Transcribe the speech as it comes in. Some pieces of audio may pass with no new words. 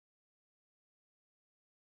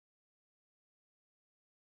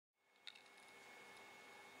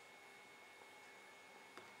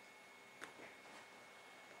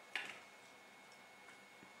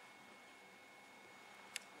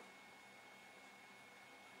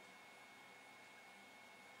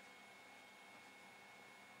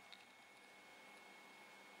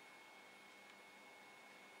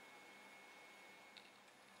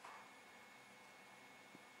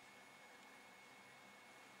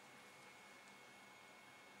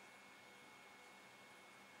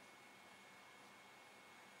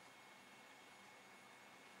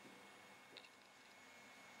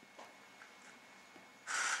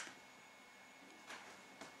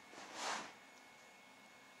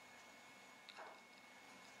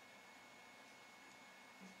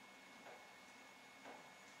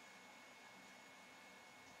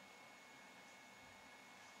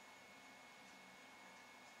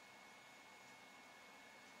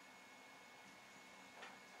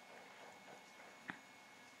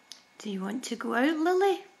Do you want to go out,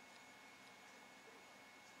 Lily?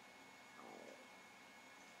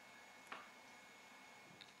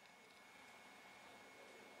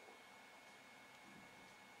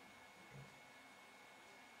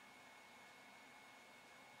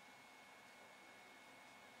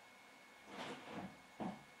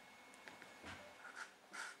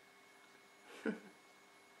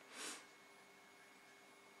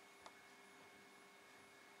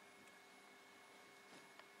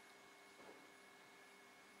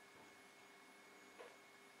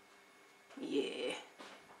 Yeah.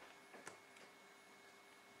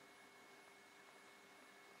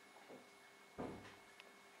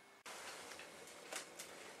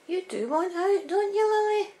 You do want out, don't you,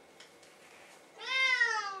 Lily?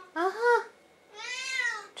 Uh-huh.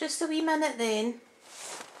 Just a wee minute then.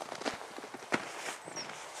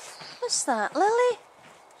 What's that, Lily?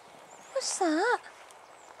 What's that?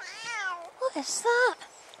 What is that?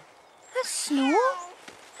 That's snow?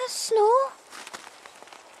 That's snow?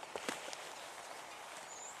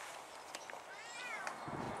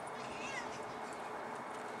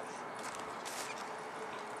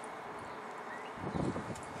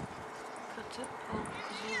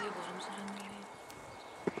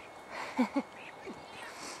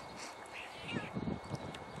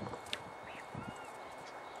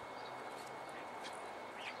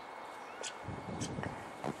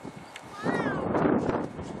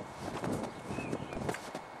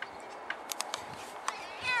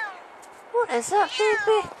 What is that,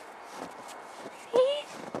 baby? Hey?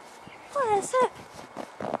 What is it?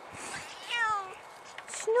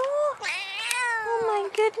 Snow? Oh my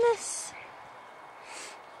goodness.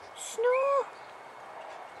 Snow?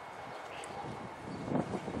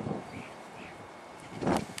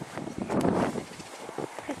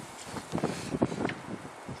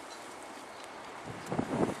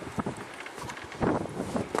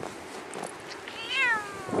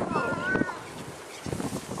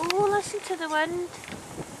 Listen to the wind.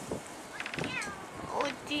 Oh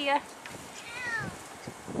dear.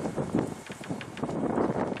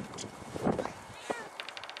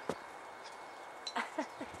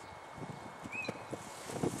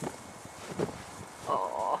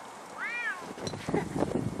 Oh.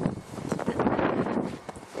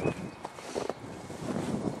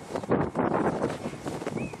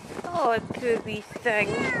 Oh, poor wee thing.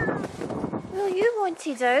 Well, you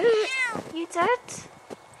wanted out. You did.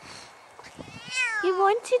 You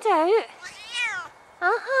wanted out?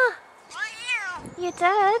 Uh-huh. You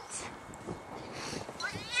did?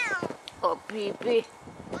 Oh, baby.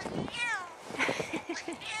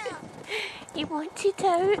 You wanted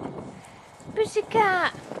out?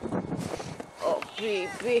 Pussycat. Oh,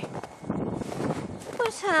 baby.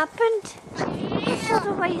 What's happened? What's all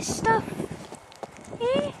the white stuff?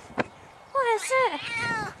 Eh? What is it?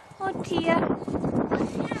 Oh, dear.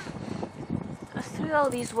 I threw all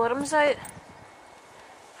these worms out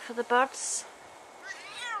for the birds,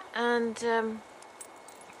 and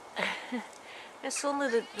it's only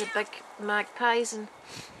the big magpies and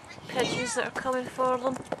pigeons that are coming for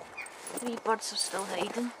them. The wee birds are still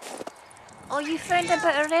hiding. Oh, you found a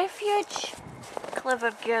bit of refuge?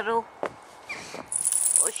 Clever girl.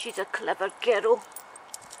 Oh, she's a clever girl.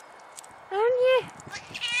 Aren't you?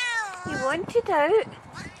 You wanted out?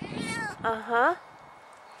 Uh-huh.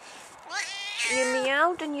 You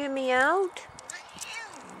meowed and you meowed.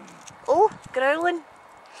 Oh, growling.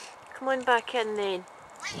 Come on back in then.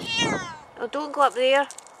 Oh, don't go up there.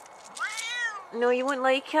 No, you won't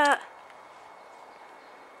like it.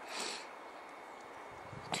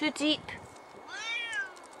 Too deep.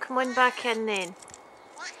 Come on back in then.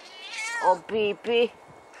 Oh, baby.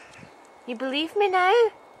 You believe me now?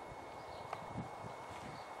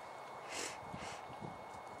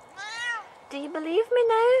 Do you believe me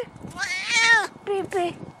now?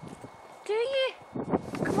 Baby. Do you?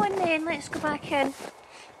 Come on then, let's go back in.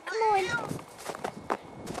 Come on.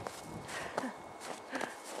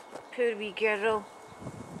 Poor wee girl.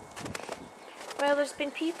 Well, there's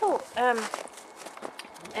been people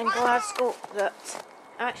in Glasgow that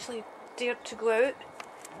actually dared to go out,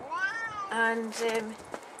 and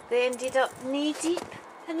they ended up knee deep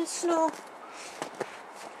in the snow.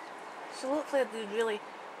 So hopefully they've got really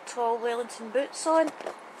tall Wellington boots on.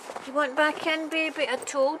 You want back in, baby? I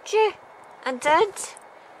told you. I did.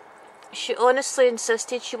 She honestly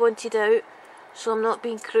insisted she wanted out, so I'm not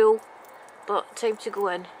being cruel, but time to go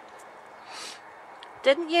in.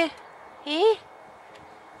 Didn't you? Eh?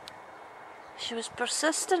 She was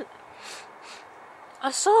persistent.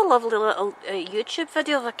 I saw a lovely little YouTube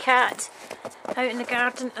video of a cat out in the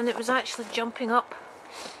garden, and it was actually jumping up,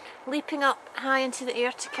 leaping up high into the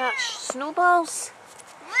air to catch snowballs.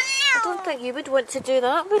 I don't think you would want to do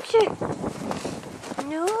that, would you?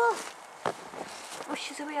 No. Oh,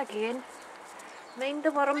 she's away again. Mind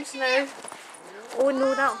the worms now. Oh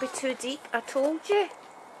no, that'll be too deep. I told you.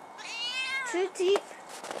 Too deep.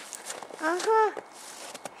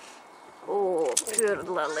 Oh, poor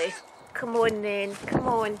Lily. Come on then. Come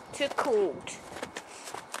on. Too cold.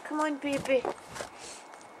 Come on, baby.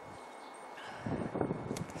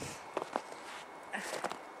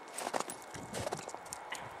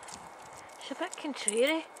 She's a bit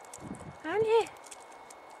contrary, aren't you?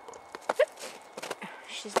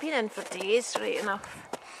 She's been in for days, right enough.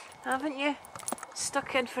 Haven't you?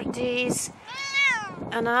 Stuck in for days.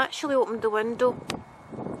 And I actually opened the window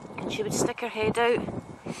and she would stick her head out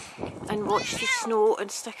and watch the snow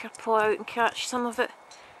and stick her paw out and catch some of it.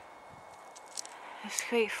 It's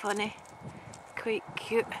quite funny, quite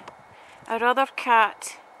cute. Our other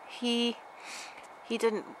cat, he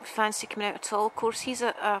didn't fancy coming out at all. Of course, he's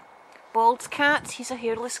a bald cat, he's a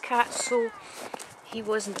hairless cat, so he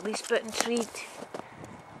wasn't the least bit intrigued.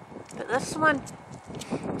 But this one,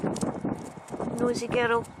 nosy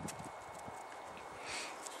girl,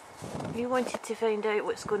 you wanted to find out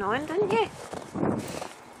what's going on, didn't you?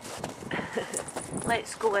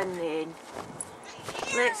 Let's go in then.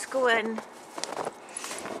 Let's go in.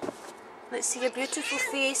 Let's see your beautiful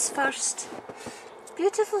face first.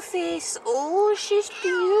 Beautiful face. Oh, she's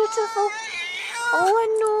beautiful. Oh, I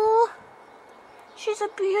know. She's a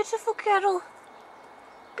beautiful girl.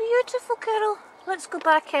 Beautiful girl. Let's go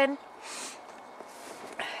back in.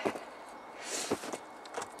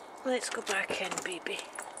 Let's go back in, baby.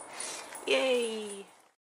 Yay!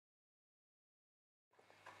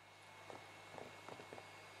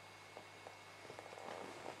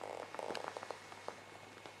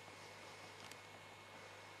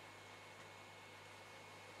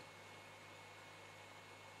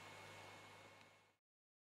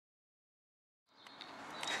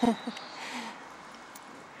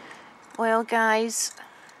 Well, guys,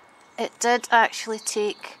 it did actually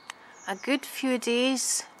take a good few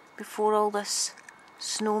days before all this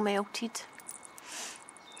snow melted.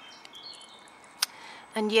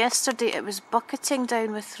 And yesterday it was bucketing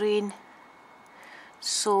down with rain,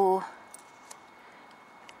 so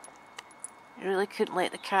I really couldn't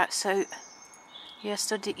let the cats out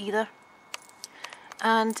yesterday either.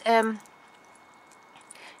 And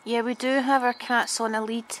yeah, we do have our cats on a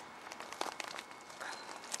lead.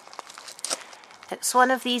 It's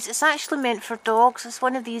one of these, it's actually meant for dogs. It's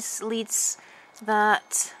one of these leads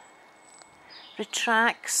that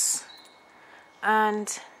retracts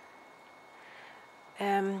and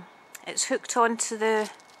it's hooked onto the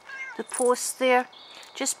post there,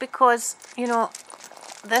 just because, you know,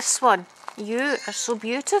 this one, you are so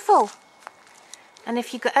beautiful, and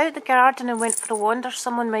if you got out the garden and went for a wander,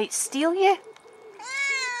 someone might steal you.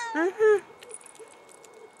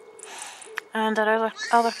 And our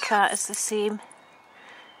other cat is the same.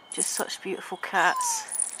 Just such beautiful cats.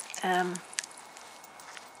 I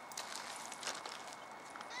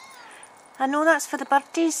know that's for the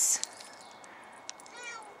birdies.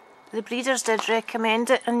 The breeders did recommend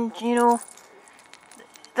it, and you know,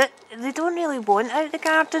 that they don't really want out the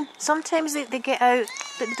garden. Sometimes they get out,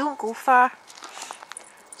 but they don't go far.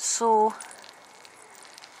 So,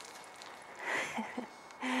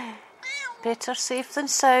 better safe than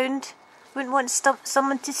sound. Wouldn't want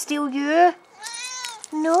someone to steal you.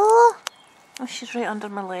 No! Oh, she's right under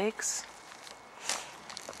my legs.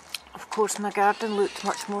 Of course, my garden looked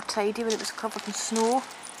much more tidy when it was covered in snow.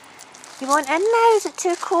 You want in now? Is it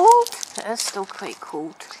too cold? It is still quite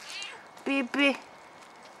cold. Baby.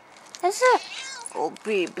 Is it? Oh,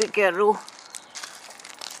 baby girl.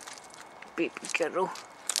 Baby girl.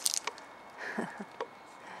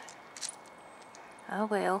 Oh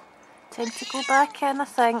well. Time to go back in, I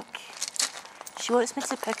think. She wants me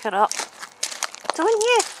to pick her up. Don't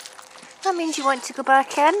you? That means you want to go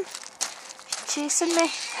back in. She's chasing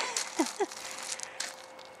me.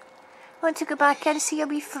 Want to go back in, see your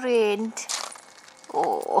wee friend.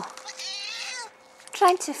 Oh.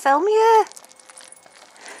 Trying to film you.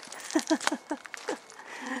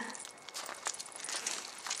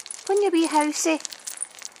 On your wee housey.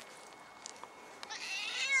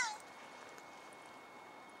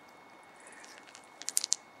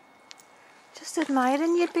 Just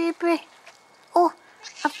admiring you, baby. Oh,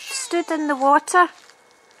 I've stood in the water.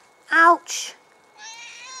 Ouch.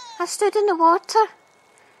 I stood in the water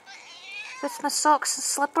with my socks and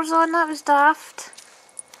slippers on. That was daft.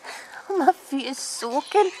 My feet is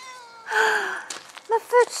soaking. My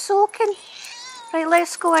foot's soaking. Right,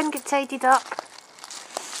 let's go in and get tidied up.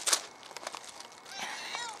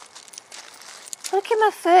 Look at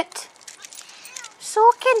my foot.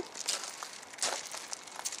 Soaking.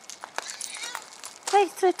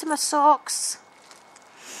 right through to my socks.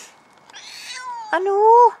 I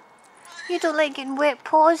know. You don't like getting wet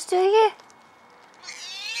paws, do you?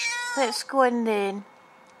 Let's go in then.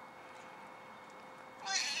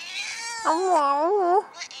 Oh,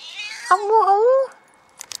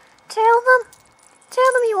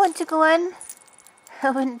 Tell them you want to go in.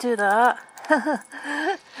 I wouldn't do that.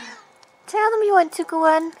 Tell them you want to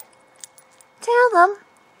go in. Tell them.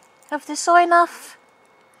 Have they saw enough?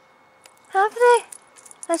 Have they?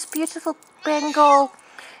 This beautiful Bengal.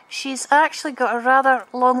 She's actually got a rather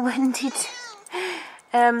long-winded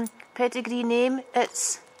pedigree name.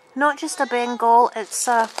 It's not just a Bengal, it's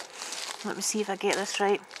a... Let me see if I get this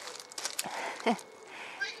right.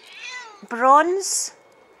 Bronze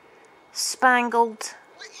spangled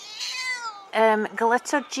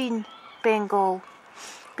glitter gene Bengal,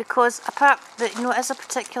 because apart that, you know, it is a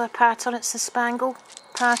particular pattern. It's the spangle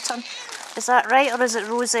pattern. Is that right, or is it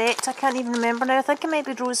rosette? I can't even remember now. I think it might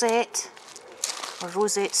be rosette or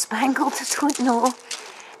rosette spangled. I don't know.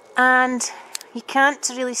 And you can't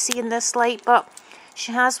really see in this light, but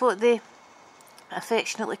she has what they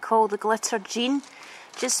affectionately call the glitter gene,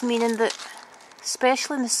 just meaning that,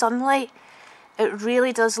 especially in the sunlight, it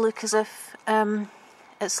really does look as if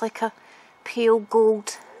it's like a pale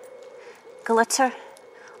gold glitter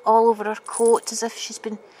all over her coat, as if she's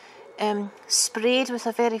been sprayed with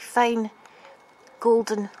a very fine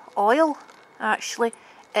golden oil. Actually,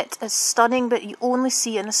 it is stunning, but you only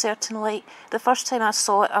see it in a certain light. The first time I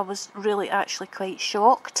saw it, I was really actually quite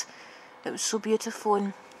shocked. It was so beautiful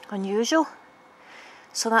and unusual.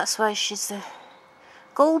 So that's why she's the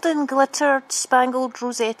golden glittered, spangled,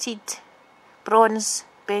 rosetted bronze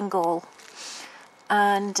Bengal.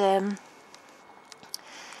 And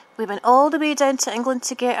we went all the way down to England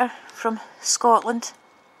to get her from Scotland,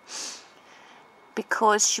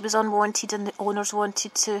 because she was unwanted and the owners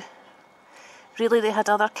wanted to... Really, they had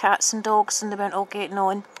other cats and dogs and they weren't all getting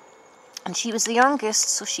on. And she was the youngest,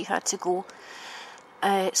 so she had to go.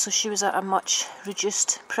 So she was at a much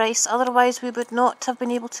reduced price. Otherwise, we would not have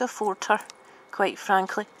been able to afford her, quite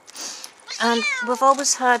frankly. And we've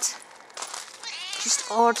always had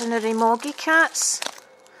just ordinary moggy cats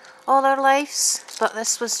all our lives. But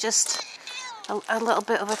this was just a little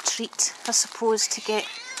bit of a treat, I suppose, to get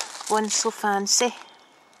one so fancy.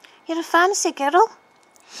 You're a fancy girl.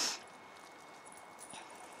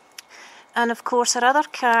 And of course our other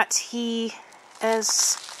cat, he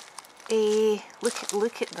is a...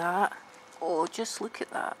 Look at that. Oh, just look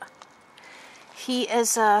at that. He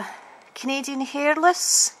is a Canadian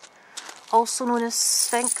hairless, also known as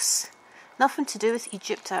Sphinx. Nothing to do with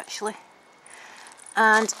Egypt, actually.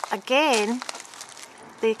 And again,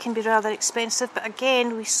 they can be rather expensive, but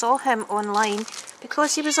again, we saw him online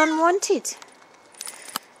because he was unwanted.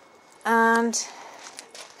 And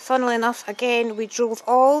funnily enough, again, we drove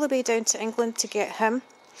all the way down to England to get him.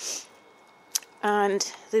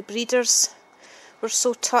 And the breeders were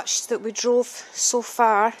so touched that we drove so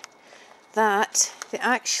far that they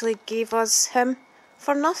actually gave us him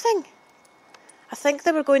for nothing. I think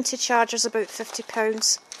they were going to charge us about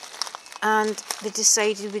 £50, and they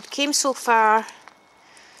decided we came so far,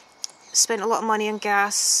 spent a lot of money on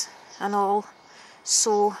gas and all,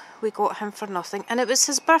 so we got him for nothing. And it was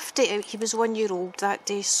his birthday. He was 1 year old that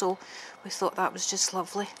day, so we thought that was just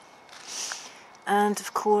lovely. And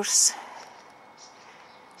of course,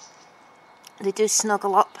 they do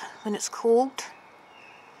snuggle up when it's cold.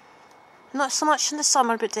 Not so much in the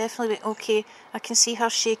summer, but definitely. Okay, I can see her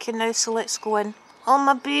shaking now, so let's go in. Oh,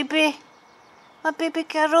 my baby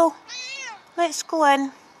girl. Let's go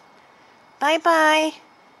in. Bye bye.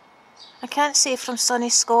 I can't say from sunny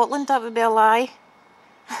Scotland, that would be a lie.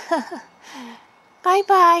 Bye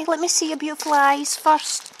bye. Let me see your beautiful eyes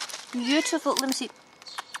first. Beautiful. Let me see.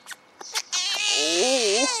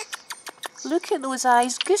 Oh, look at those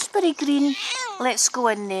eyes. Gooseberry green. Let's go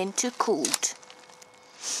in then. Too cold.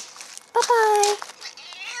 Bye bye.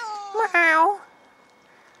 Meow.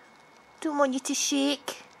 Don't want you to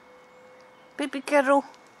shake. Baby girl.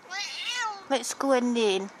 Let's go in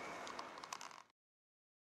then.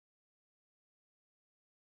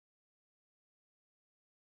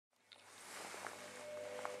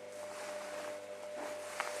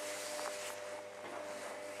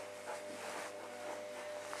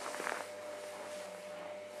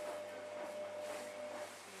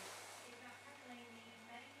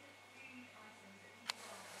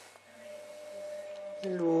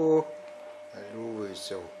 Hello. Hello,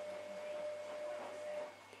 Rachel.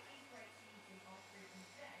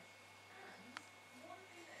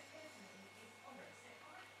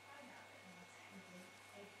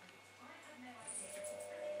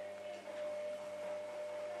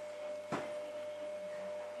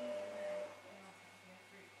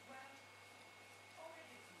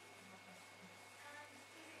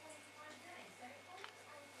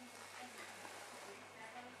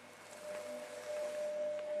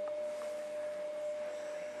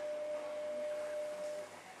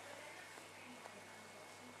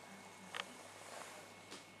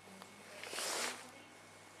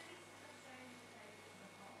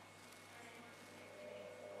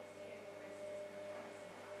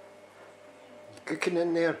 Cooking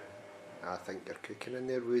in there? I think you're cooking in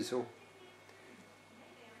there, Weasel.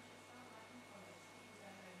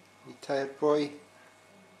 You tired, boy?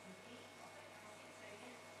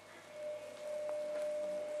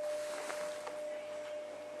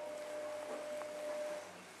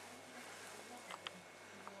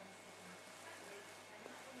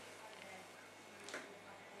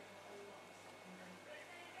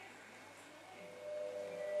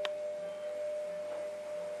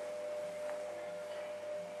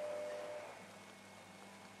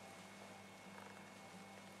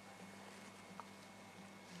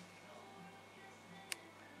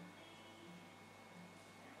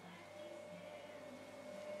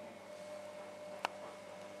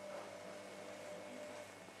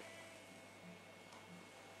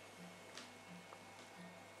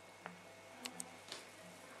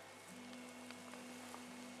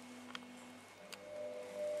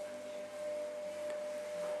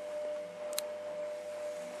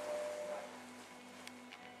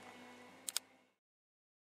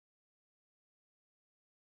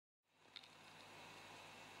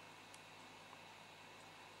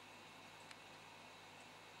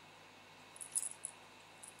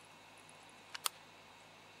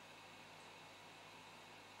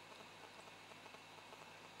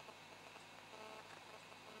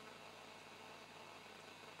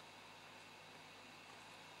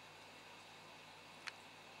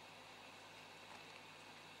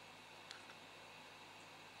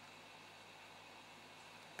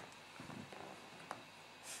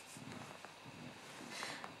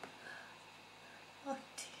 Oh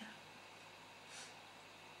dear.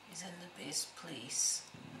 He's in the best place,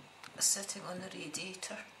 sitting on the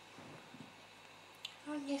radiator.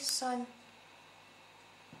 Aren't you, son?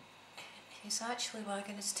 He's actually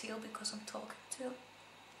wagging his tail because I'm talking to him.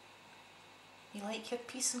 You like your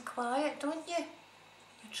peace and quiet, don't you?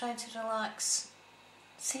 You're trying to relax.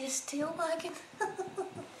 See his tail wagging?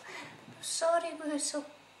 Sorry, Woozle.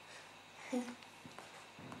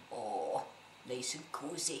 Oh, nice and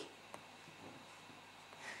cosy.